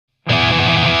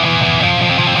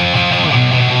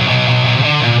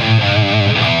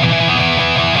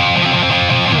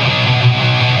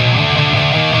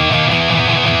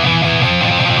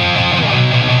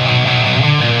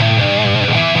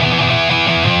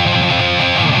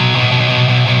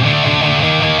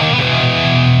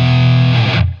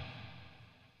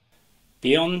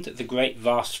Beyond the Great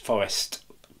Vast Forest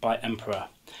by Emperor.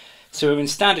 So we're in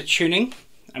standard tuning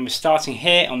and we're starting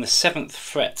here on the 7th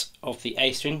fret of the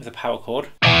A string with a power chord,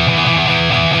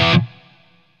 then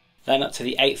up to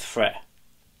the 8th fret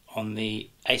on the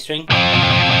A string,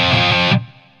 down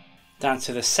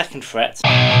to the 2nd fret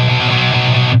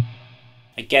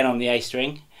again on the A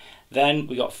string, then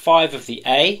we got 5 of the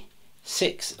A,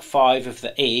 6, 5 of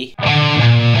the E,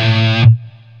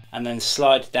 and then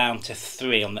slide down to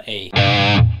 3 on the E.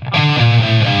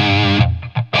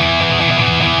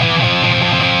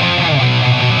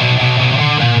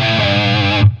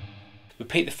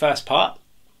 Repeat the first part,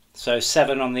 so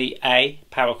 7 on the A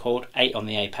power chord, 8 on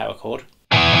the A power chord,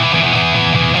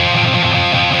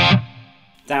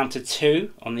 down to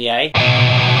 2 on the A,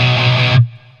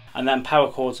 and then power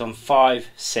chords on 5,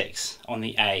 6 on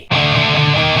the A.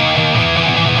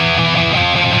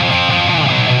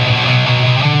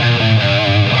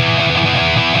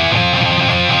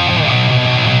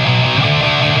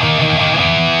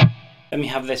 Then we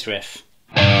have this riff.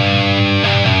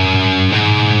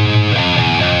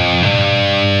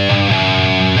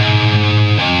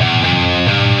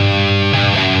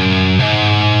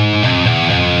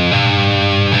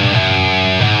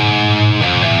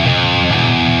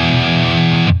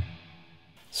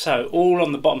 So all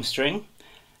on the bottom string,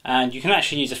 and you can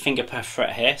actually use a finger per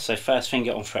fret here. So first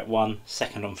finger on fret 1,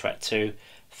 second on fret 2,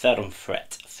 third on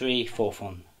fret 3, fourth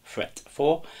on fret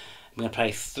 4. I'm going to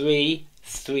play 3,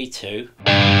 3, 2,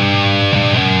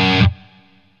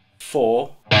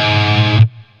 4,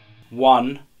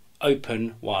 1,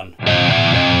 open 1.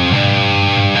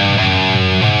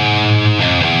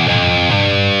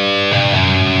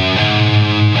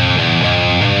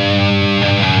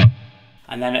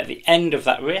 And then at the end of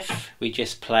that riff, we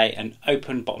just play an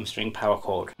open bottom string power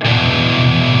chord.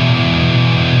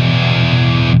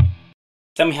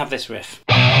 Then we have this riff.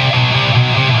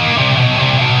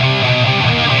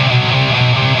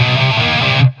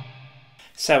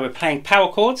 So we're playing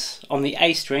power chords on the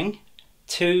A string,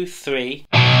 2, 3,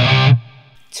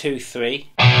 2, 3,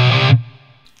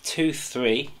 2,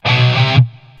 3,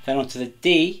 then onto the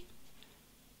D,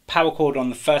 power chord on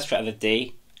the first fret of the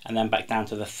D, and then back down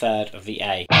to the 3rd of the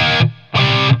A.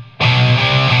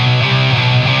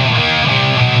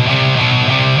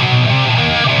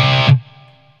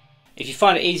 If you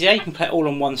find it easier, you can play it all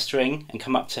on one string and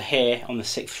come up to here on the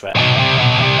 6th fret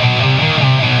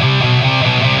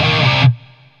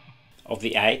of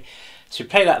the A. So we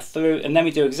play that through, and then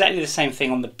we do exactly the same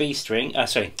thing on the B string,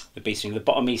 the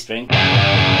bottom E string.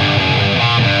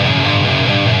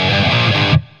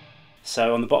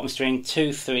 So on the bottom string,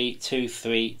 2, 3, 2,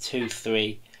 3, 2,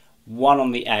 3, 1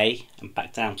 on the A, and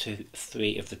back down to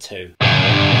 3 of the 2.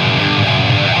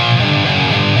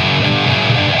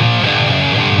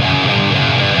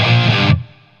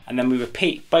 And then we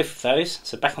repeat both of those,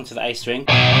 so back onto the A string,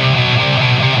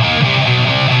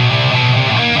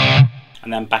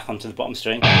 and then back onto the bottom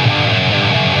string.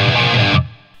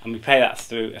 And we play that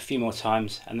through a few more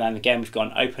times, and then again we've got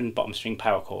an open bottom string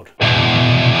power chord.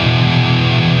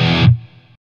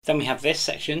 Then we have this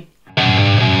section.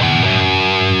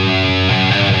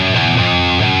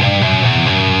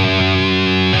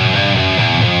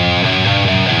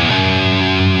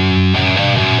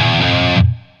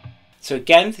 So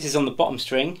again, this is on the bottom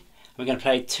string. We're going to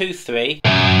play 2, 3,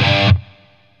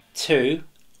 2,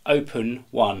 open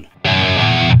 1.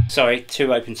 Sorry,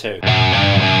 2, open 2.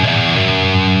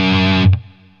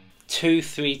 2,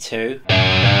 3, 2,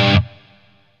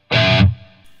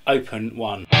 open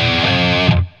 1.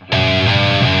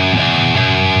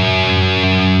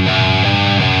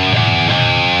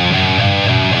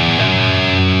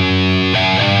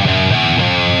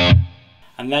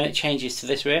 And then it changes to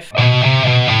this riff.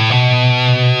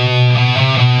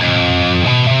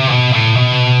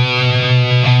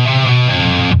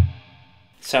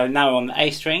 So now on the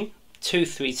A string, 2,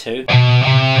 3, 2,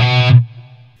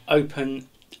 open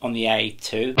on the A,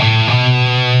 2,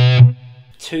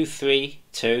 2, 3,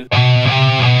 2,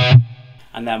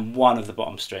 and then 1 of the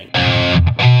bottom string.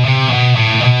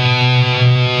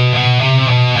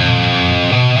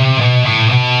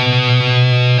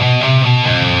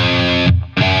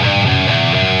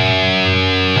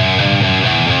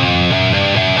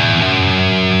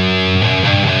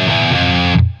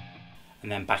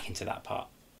 And then back into that part.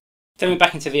 Then we're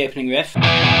back into the opening riff.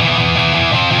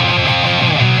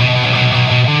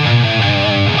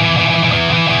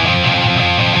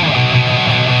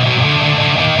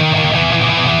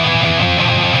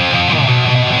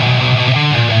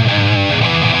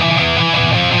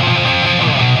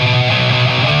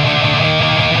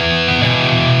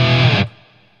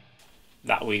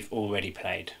 That we've already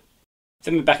played.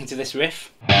 Then we're back into this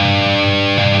riff.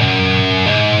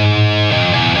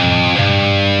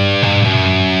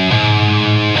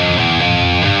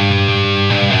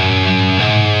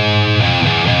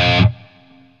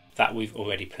 That we've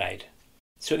already played.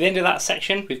 So at the end of that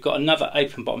section, we've got another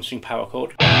open bottom string power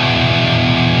chord.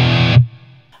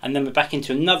 And then we're back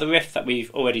into another riff that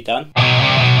we've already done.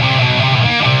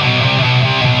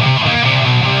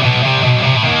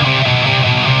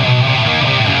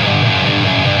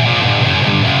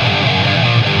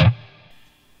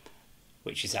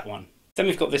 Which is that one. Then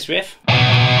we've got this riff.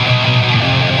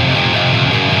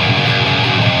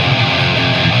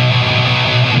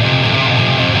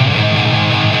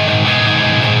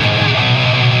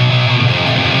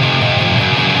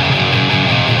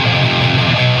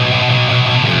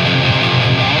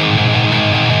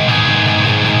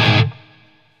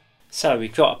 So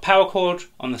we've got a power chord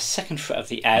on the second fret of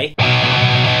the A,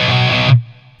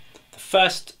 the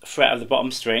first fret of the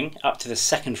bottom string up to the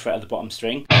second fret of the bottom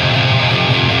string,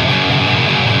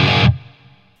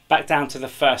 back down to the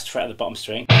first fret of the bottom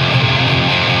string,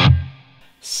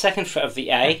 second fret of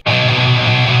the A,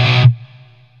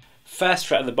 first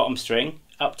fret of the bottom string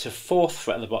up to fourth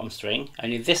fret of the bottom string,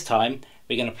 only this time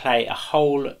we're going to play a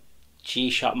whole G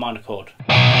sharp minor chord.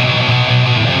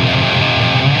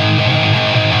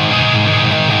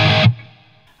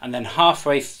 And then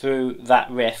halfway through that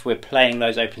riff we're playing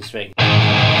those open strings.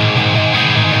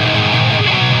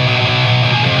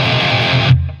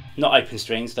 Not open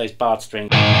strings, those barred strings.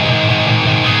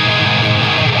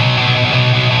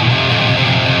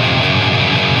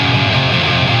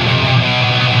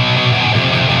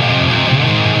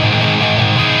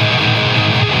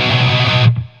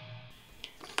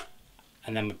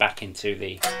 And then we're back into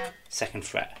the second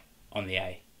fret on the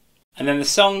A. And then the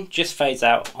song just fades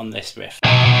out on this riff.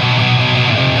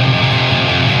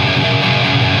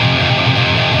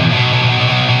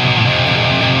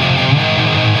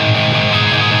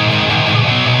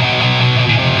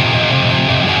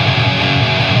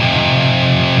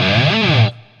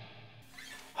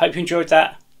 Hope you enjoyed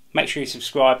that. Make sure you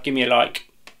subscribe, give me a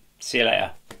like. See you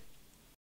later.